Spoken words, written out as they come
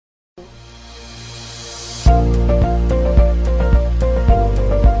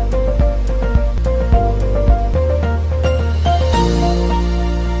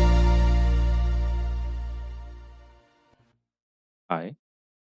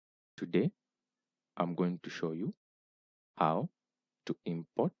Today, I'm going to show you how to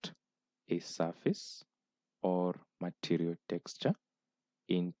import a surface or material texture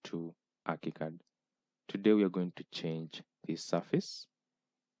into ArchiCAD. Today, we are going to change this surface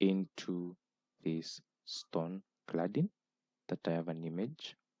into this stone cladding that I have an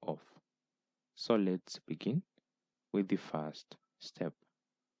image of. So let's begin with the first step.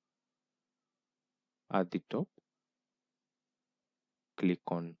 At the top, click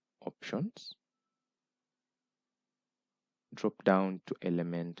on Options, drop down to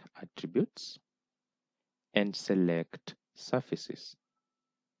Element Attributes, and select Surfaces.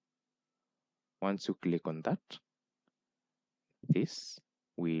 Once you click on that, this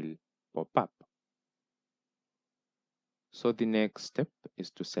will pop up. So the next step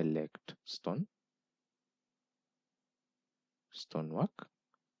is to select stonework.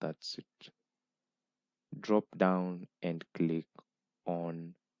 That's it. Drop down and click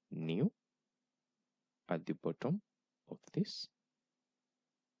on New at the bottom of this.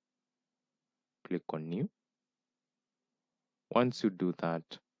 Click on New. Once you do that,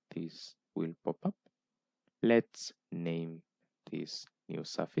 this will pop up. Let's name this new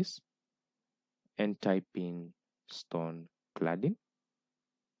surface and type in stone cladding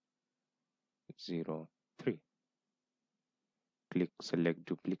 03. Select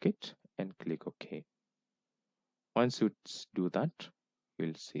duplicate and click OK. Once you do that,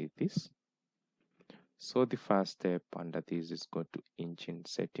 you'll see this. So the first step under this is go to engine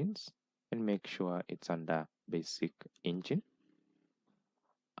settings and make sure it's under basic engine.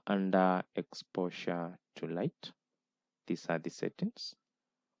 Under exposure to light, these are the settings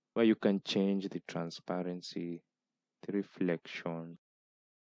where you can change the transparency, the reflection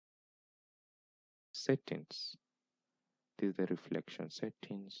settings. These are the reflection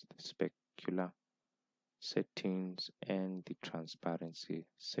settings, the specular settings, and the transparency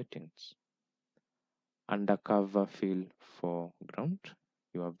settings. Under cover fill foreground,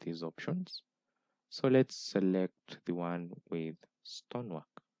 you have these options. So let's select the one with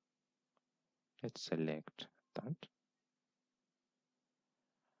stonework. Let's select that.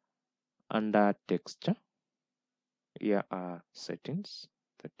 Under texture, here are settings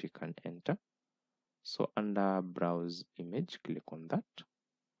that you can enter. So under browse image, click on that,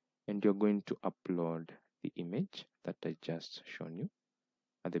 and you're going to upload the image that I just shown you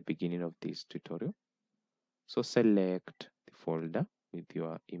at the beginning of this tutorial. So select the folder with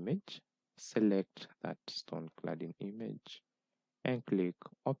your image, select that stone cladding image, and click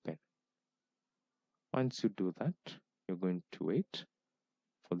open. Once you do that, you're going to wait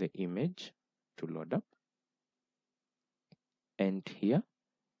for the image to load up. And here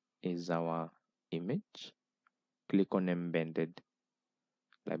is our image. Click on embedded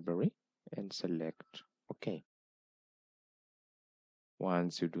library and select OK.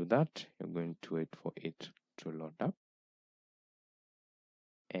 Once you do that, you're going to wait for it to load up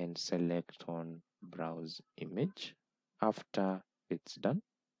and select on browse image after it's done.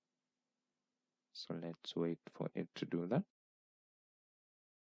 So let's wait for it to do that.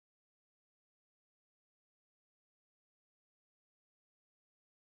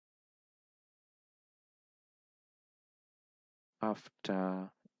 After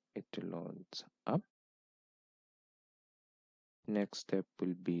it loads up, next step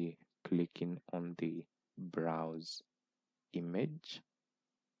will be clicking on the browse image.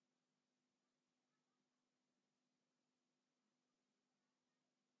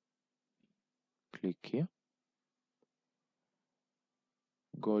 Click here,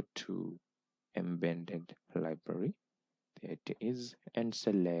 go to embedded library, there it is, and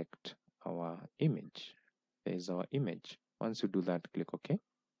select our image. There's our image. Once you do that, click OK,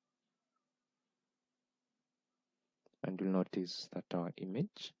 and you'll notice that our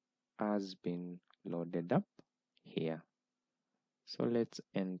image has been loaded up here. So let's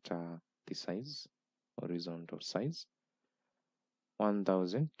enter the size, horizontal size,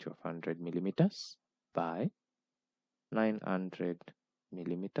 1200 millimeters by 900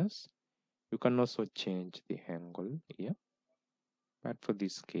 millimeters. You can also change the angle here, but for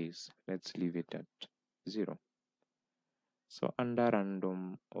this case, let's leave it at 0. So under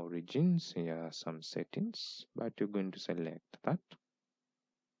random origins, here are some settings, but you're going to select that.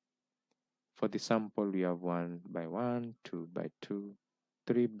 For the sample, we have 1 by 1, 2 by 2,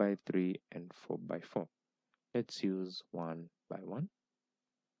 3 by 3, and 4 by 4. Let's use 1 by 1.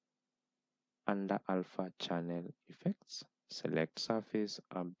 Under alpha channel effects, select surface,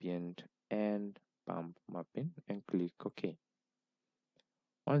 ambient, and bump mapping, and click OK.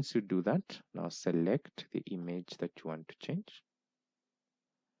 Once you do that, now select the image that you want to change.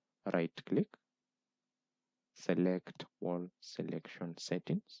 Right click, select wall selection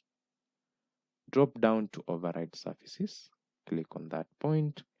settings, Drop down to override surfaces, click on that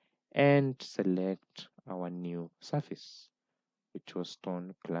point and select our new surface, which was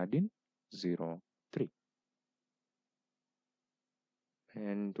stone cladding 03.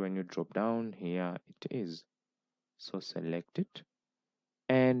 And when you drop down, here it is. So select it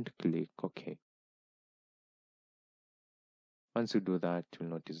and click OK. Once you do that, you'll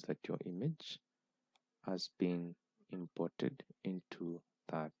notice that your image has been imported into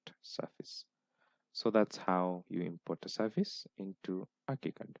that surface. So that's how you import a surface into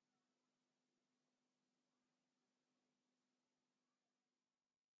ArchiCAD.